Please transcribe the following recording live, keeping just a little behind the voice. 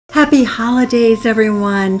Happy holidays,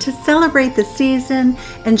 everyone. To celebrate the season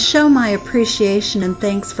and show my appreciation and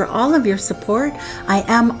thanks for all of your support, I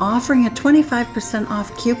am offering a 25%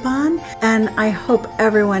 off coupon, and I hope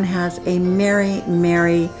everyone has a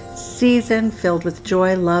merry season filled with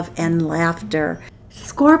joy, love, and laughter.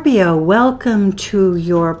 Scorpio, welcome to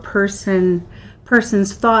your person's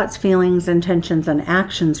thoughts, feelings, intentions, and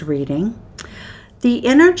actions reading. The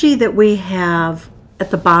energy that we have at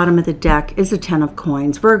the bottom of the deck is a 10 of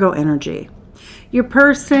coins, Virgo energy. Your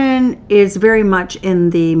person is very much in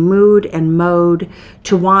the mood and mode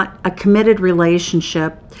to want a committed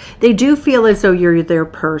relationship. They do feel as though you're their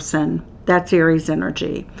person. That's Aries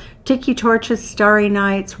energy. Tiki torches, starry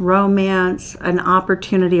nights, romance, an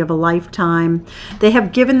opportunity of a lifetime. They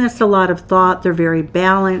have given this a lot of thought. They're very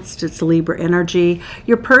balanced. It's Libra energy.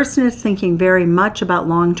 Your person is thinking very much about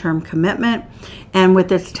long-term commitment. And with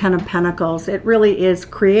this 10 of Pentacles, it really is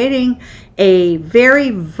creating a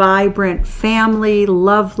very vibrant family,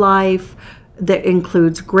 love life that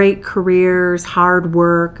includes great careers, hard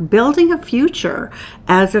work, building a future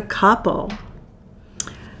as a couple.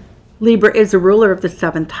 Libra is a ruler of the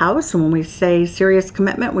 7th house, and when we say serious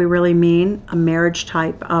commitment, we really mean a marriage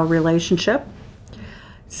type relationship.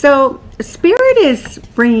 So Spirit is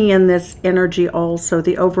bringing in this energy also.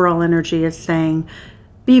 The overall energy is saying,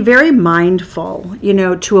 be very mindful,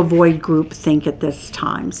 to avoid groupthink at this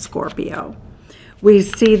time, Scorpio. We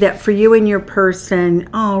see that for you and your person,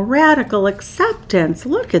 radical acceptance.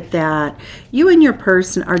 Look at that. You and your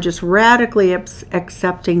person are just radically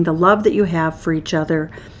accepting the love that you have for each other.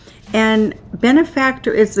 And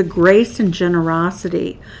benefactor is the grace and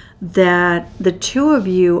generosity that the two of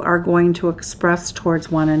you are going to express towards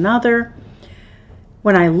one another.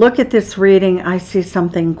 When I look at this reading, I see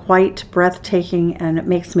something quite breathtaking, and it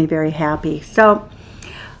makes me very happy. So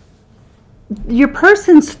your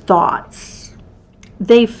person's thoughts,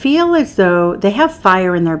 they feel as though they have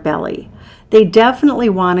fire in their belly. They definitely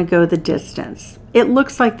want to go the distance. It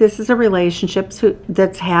looks like this is a relationship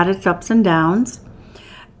that's had its ups and downs.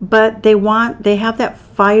 But they have that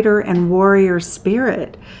fighter and warrior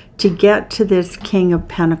spirit to get to this King of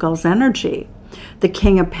Pentacles energy. The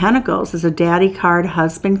King of Pentacles is a daddy card,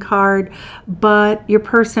 husband card, but your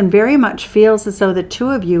person very much feels as though the two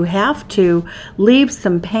of you have to leave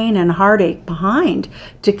some pain and heartache behind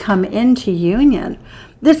to come into union.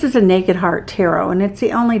 This is a Naked Heart Tarot, and it's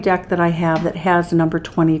the only deck that I have that has number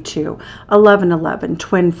 22, 1111,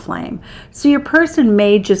 twin flame. So your person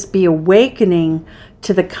may just be awakening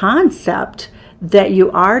to the concept that you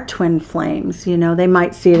are twin flames. They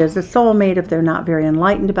might see it as a soulmate if they're not very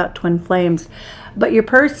enlightened about twin flames. But your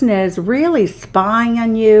person is really spying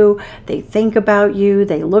on you. They think about you.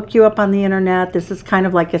 They look you up on the internet. This is kind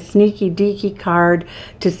of like a sneaky deaky card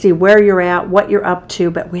to see where you're at, what you're up to.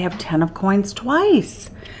 But we have 10 of coins twice.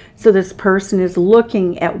 So this person is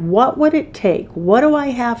looking at what would it take? What do I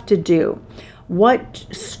have to do? What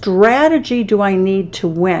strategy do I need to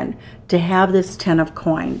win to have this 10 of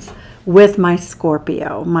coins with my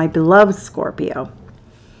Scorpio, my beloved Scorpio?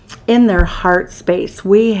 In their heart space,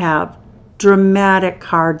 we have dramatic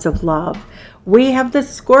cards of love. We have the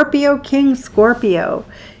Scorpio King Scorpio.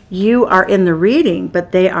 You are in the reading,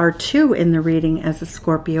 but they are too in the reading as a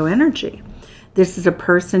Scorpio energy. This is a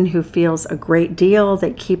person who feels a great deal.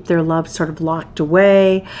 They keep their love sort of locked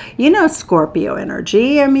away. Scorpio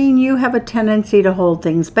energy. You have a tendency to hold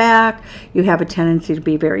things back. You have a tendency to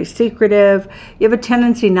be very secretive. You have a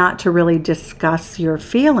tendency not to really discuss your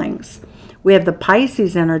feelings. We have the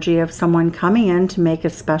Pisces energy of someone coming in to make a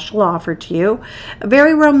special offer to you. A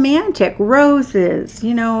very romantic, roses,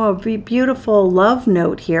 a beautiful love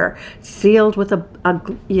note here, sealed with a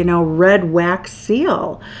red wax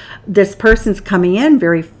seal. This person's coming in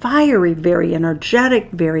very fiery, very energetic,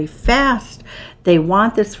 very fast. They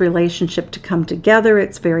want this relationship to come together.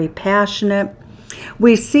 It's very passionate.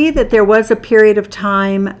 We see that there was a period of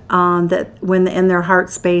time that when in their heart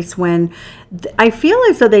space when I feel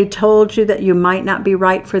as though they told you that you might not be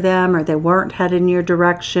right for them, or they weren't headed in your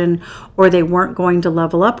direction, or they weren't going to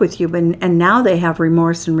level up with you. And now they have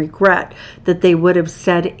remorse and regret that they would have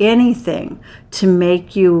said anything to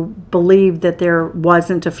make you believe that there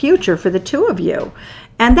wasn't a future for the two of you.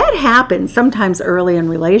 And that happens sometimes early in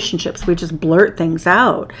relationships. We just blurt things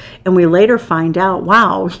out, and we later find out,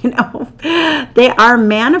 wow, they are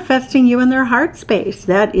manifesting you in their heart space.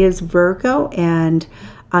 That is Virgo and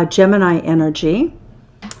Gemini energy.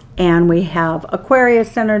 And we have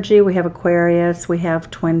Aquarius energy. We have Aquarius. We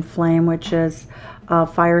have twin flame, which is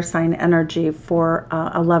fire sign energy for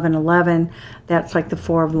 1111. That's like the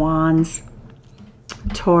Four of Wands.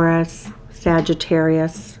 Taurus,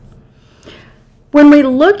 Sagittarius. When we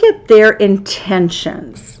look at their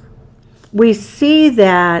intentions, we see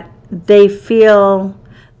that they feel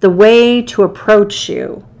the way to approach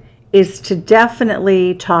you is to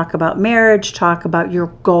definitely talk about marriage, talk about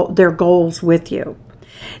their goals with you.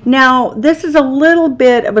 Now, this is a little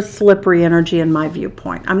bit of a slippery energy in my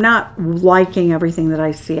viewpoint. I'm not liking everything that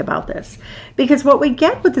I see about this, because what we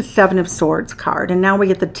get with the Seven of Swords card, and now we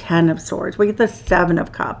get the 10 of Swords, we get the 7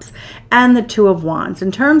 of Cups, and the 2 of Wands.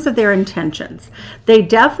 In terms of their intentions, they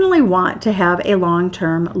definitely want to have a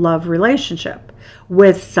long-term love relationship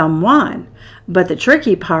with someone, but the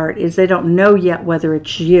tricky part is they don't know yet whether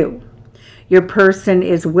it's you. Your person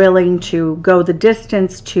is willing to go the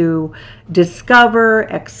distance to discover,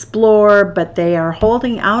 explore, but they are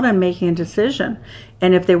holding out on making a decision.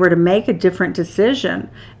 And if they were to make a different decision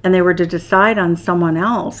and they were to decide on someone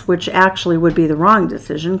else, which actually would be the wrong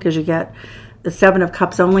decision, because you get the 7 of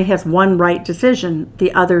Cups only has one right decision.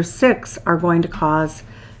 The other 6 are going to cause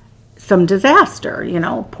some disaster, you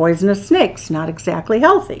know, poisonous snakes, not exactly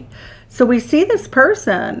healthy. So we see this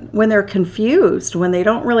person, when they're confused, when they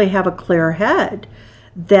don't really have a clear head,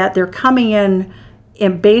 that they're coming in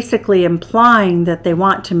and basically implying that they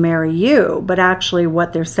want to marry you, but actually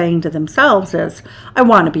what they're saying to themselves is, I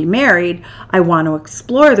want to be married, I want to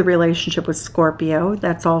explore the relationship with Scorpio.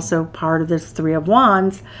 That's also part of this 3 of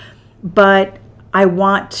Wands, but I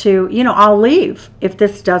want to, you know, I'll leave. If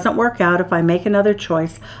this doesn't work out, if I make another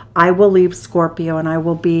choice, I will leave Scorpio and I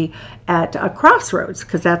will be at a crossroads,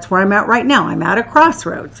 because that's where I'm at right now. I'm at a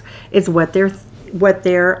crossroads, is what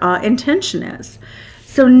their intention is.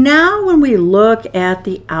 So now when we look at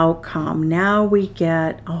the outcome, now we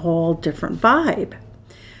get a whole different vibe.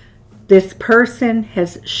 This person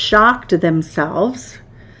has shocked themselves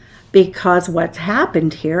because what's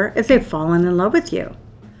happened here is they've fallen in love with you.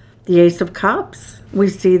 The Ace of Cups, we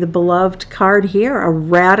see the beloved card here, a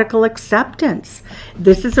radical acceptance.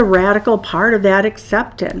 This is a radical part of that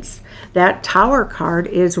acceptance. That Tower card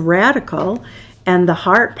is radical, and the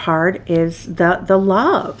heart part is the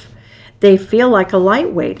love. They feel like a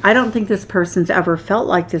lightweight. I don't think this person's ever felt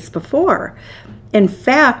like this before. In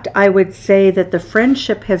fact, I would say that the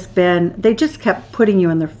friendship has been, they just kept putting you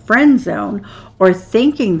in the friend zone or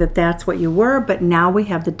thinking that that's what you were, but now we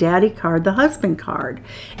have the Daddy card, the husband card,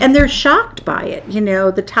 and they're shocked by it. You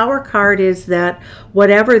know, the Tower card is that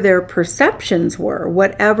whatever their perceptions were,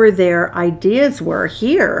 whatever their ideas were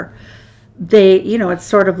here, they, you know, it's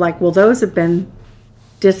sort of like, well, those have been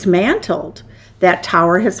dismantled. That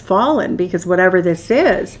tower has fallen, because whatever this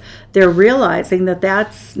is, they're realizing that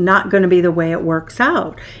that's not going to be the way it works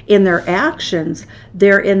out. In their actions,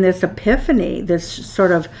 they're in this epiphany, this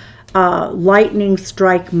sort of lightning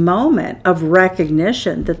strike moment of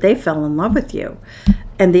recognition that they fell in love with you.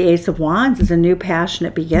 And the Ace of Wands is a new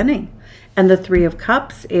passionate beginning. And the 3 of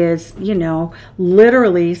Cups is, you know,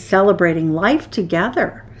 literally celebrating life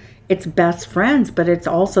together. It's best friends, but it's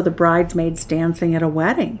also the bridesmaids dancing at a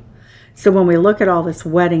wedding. So when we look at all this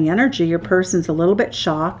wedding energy, your person's a little bit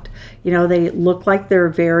shocked. You know, they look like they're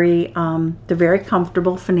very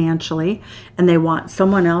comfortable financially, and they want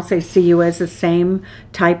someone else. They see you as the same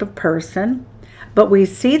type of person. But we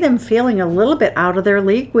see them feeling a little bit out of their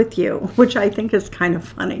league with you, which I think is kind of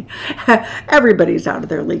funny. Everybody's out of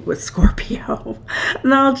their league with Scorpio.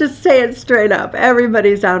 And I'll just say it straight up.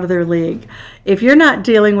 Everybody's out of their league. If you're not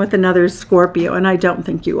dealing with another Scorpio, and I don't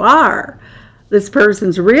think you are, this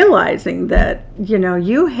person's realizing that, you know,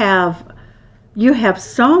 you have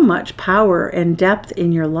so much power and depth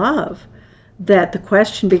in your love that the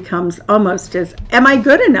question becomes almost as, am I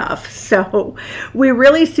good enough? So we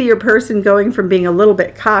really see your person going from being a little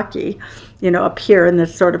bit cocky, you know, up here in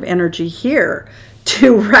this sort of energy here,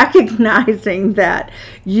 to recognizing that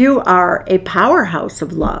you are a powerhouse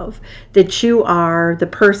of love, that you are the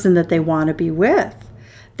person that they want to be with,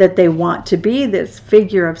 that they want to be this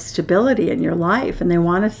figure of stability in your life, and they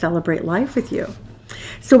want to celebrate life with you.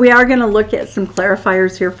 So we are going to look at some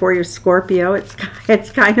clarifiers here for your Scorpio.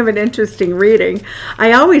 It's kind of an interesting reading.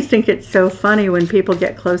 I always think it's so funny when people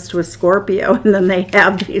get close to a Scorpio and then they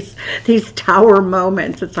have these tower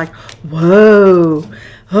moments. It's like, whoa,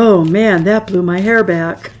 oh man, that blew my hair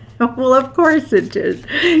back. Well, of course it did.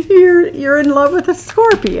 You're in love with a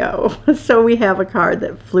Scorpio. So we have a card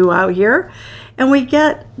that flew out here. And we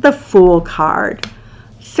get the Fool card.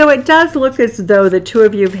 So it does look as though the two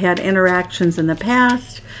of you have had interactions in the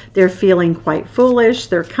past. They're feeling quite foolish.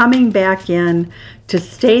 They're coming back in to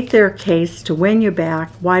state their case, to win you back.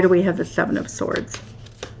 Why do we have the 7 of Swords?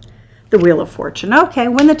 The Wheel of Fortune. Okay,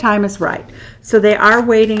 when the time is right. So they are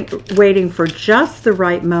waiting for just the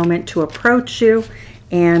right moment to approach you.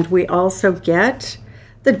 And we also get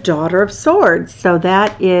the Daughter of Swords. So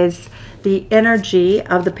that is the energy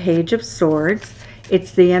of the Page of Swords.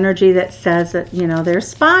 It's the energy that says that, you know, they're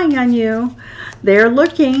spying on you. They're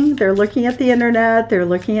looking at the internet, they're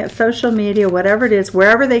looking at social media, whatever it is,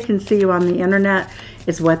 wherever they can see you on the internet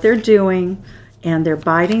is what they're doing, and they're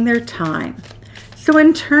biding their time. So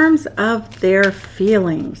in terms of their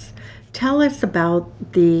feelings, tell us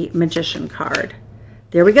about the Magician card.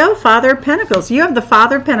 There we go, Father of Pentacles. You have the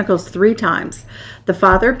Father of Pentacles 3 times. The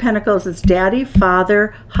Father of Pentacles is daddy,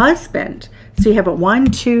 father, husband. So you have it 1,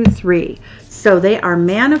 2, 3. So they are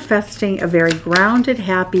manifesting a very grounded,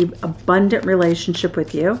 happy, abundant relationship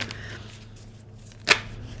with you.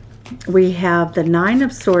 We have the 9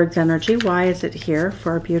 of Swords energy. Why is it here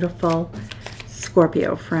for our beautiful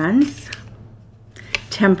Scorpio friends?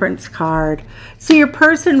 Temperance card. So your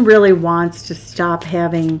person really wants to stop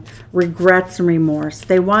having regrets and remorse.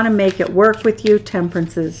 They want to make it work with you.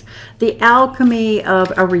 Temperance is the alchemy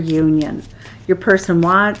of a reunion. Your person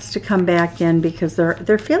wants to come back in because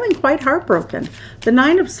they're feeling quite heartbroken. The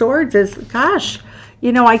 9 of Swords is, gosh,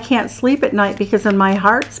 you know, I can't sleep at night because in my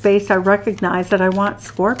heart space I recognize that I want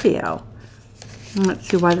Scorpio. Let's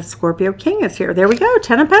see why the Scorpio King is here. There we go,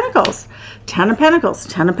 10 of Pentacles. 10 of Pentacles,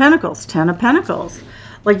 10 of Pentacles, 10 of Pentacles.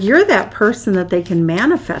 Like, you're that person that they can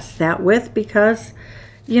manifest that with because,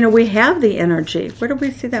 you know, we have the energy. Where did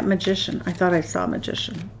we see that Magician? I thought I saw a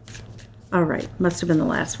Magician. All right, must have been the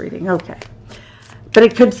last reading. Okay. But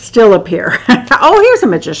it could still appear. Oh, here's a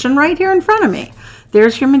Magician right here in front of me.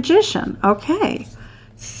 There's your Magician. Okay.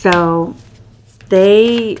 So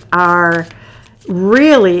they are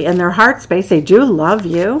really in their heart space. They do love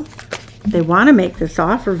you. They want to make this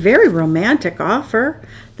offer. Very romantic offer.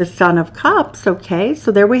 The Son of Cups. Okay.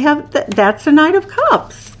 So there we have, that's the Knight of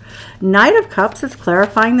Cups. Knight of Cups is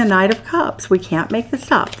clarifying the Knight of Cups. We can't make this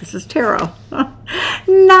up. This is tarot.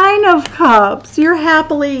 9 of Cups. You're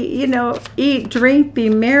happily, you know, eat, drink, be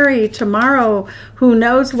merry. Tomorrow, who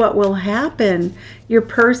knows what will happen. Your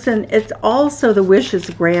person, it's also the wishes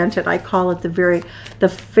granted. I call it the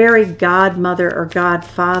fairy godmother or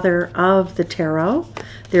godfather of the tarot.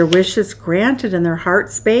 Their wishes granted in their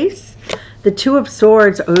heart space. The 2 of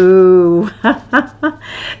Swords, ooh,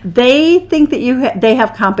 they think that they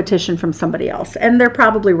have competition from somebody else, and they're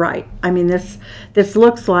probably right. I mean, this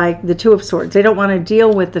looks like the 2 of Swords. They don't want to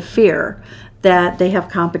deal with the fear that they have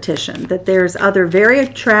competition, that there's other very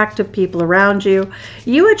attractive people around you.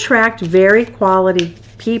 You attract very quality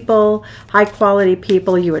people, high quality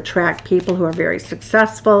people. You attract people who are very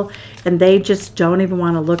successful, and they just don't even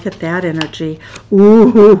want to look at that energy.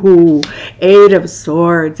 Ooh, 8 of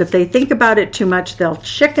Swords. If they think about it too much, they'll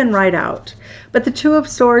chicken right out. But the 2 of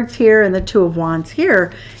Swords here and the 2 of Wands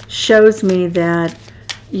here shows me that,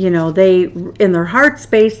 you know, they, in their heart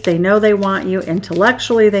space, they know they want you.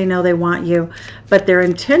 Intellectually, they know they want you. But their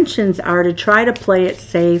intentions are to try to play it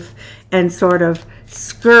safe and sort of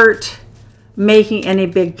skirt making any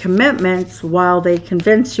big commitments while they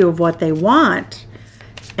convince you of what they want,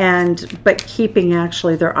 but keeping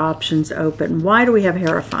actually their options open. Why do we have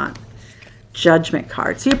Hierophant? Judgment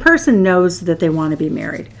card. So your person knows that they want to be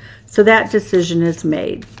married. So that decision is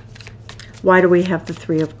made. Why do we have the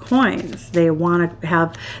 3 of Coins? They do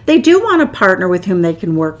want a partner with whom they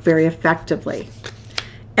can work very effectively.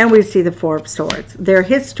 And we see the 4 of Swords. Their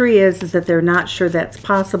history is that they're not sure that's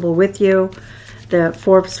possible with you. The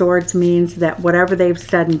 4 of Swords means that whatever they've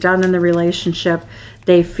said and done in the relationship,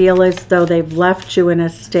 they feel as though they've left you in a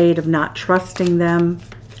state of not trusting them.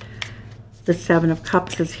 The 7 of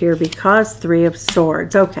Cups is here because 3 of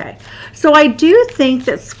Swords. Okay, so I do think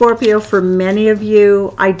that Scorpio, for many of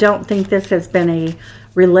you, I don't think this has been a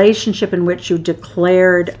relationship in which you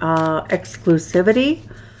declared exclusivity.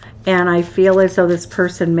 And I feel as though this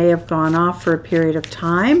person may have gone off for a period of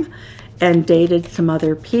time and dated some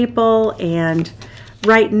other people, and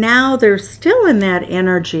right now they're still in that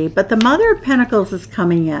energy, but the Mother of Pentacles is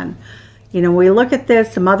coming in. You know, we look at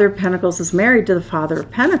this, the Mother of Pentacles is married to the Father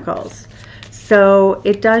of Pentacles. So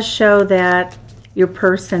it does show that your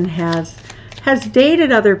person has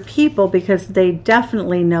dated other people because they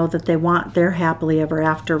definitely know that they want their happily ever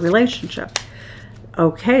after relationship.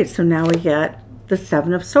 Okay, so now we get the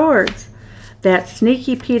 7 of Swords. That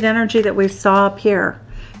sneaky Pete energy that we saw up here.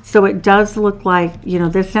 So it does look like, you know,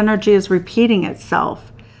 this energy is repeating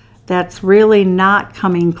itself. That's really not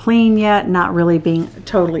coming clean yet, not really being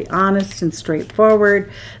totally honest and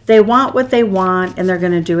straightforward. They want what they want, and they're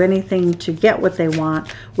going to do anything to get what they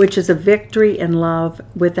want, which is a victory in love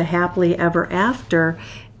with a happily ever after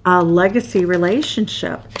legacy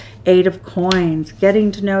relationship. 8 of Coins,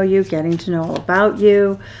 getting to know you, getting to know all about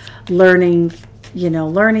you, learning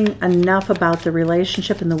enough about the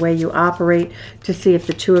relationship and the way you operate to see if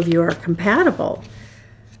the 2 of you are compatible.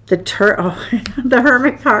 The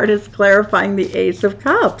Hermit card is clarifying the Ace of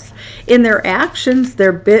Cups. In their actions,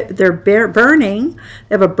 they're burning.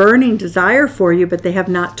 They have a burning desire for you, but they have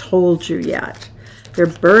not told you yet. They're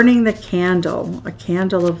burning the candle, a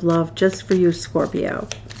candle of love just for you, Scorpio.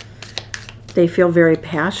 They feel very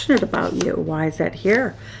passionate about you. Why is that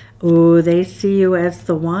here? Oh, they see you as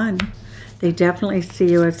the one. They definitely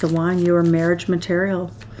see you as the one. You are marriage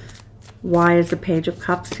material. Why is the Page of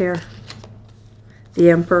Cups here? The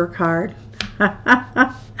Emperor card.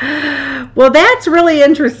 Well, that's really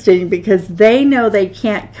interesting because they know they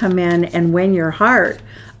can't come in and win your heart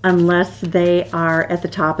unless they are at the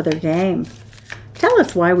top of their game. Tell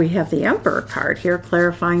us why we have the Emperor card here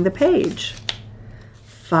clarifying the page.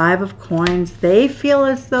 5 of Coins. They feel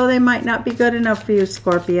as though they might not be good enough for you,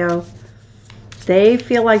 Scorpio. They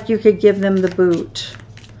feel like you could give them the boot.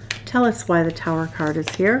 Tell us why the Tower card is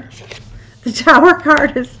here. The Tower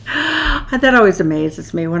card is, that always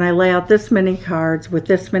amazes me when I lay out this many cards with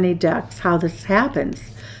this many decks, how this happens.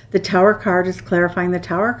 The Tower card is clarifying the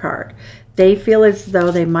Tower card. They feel as though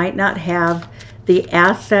they might not have the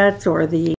assets or the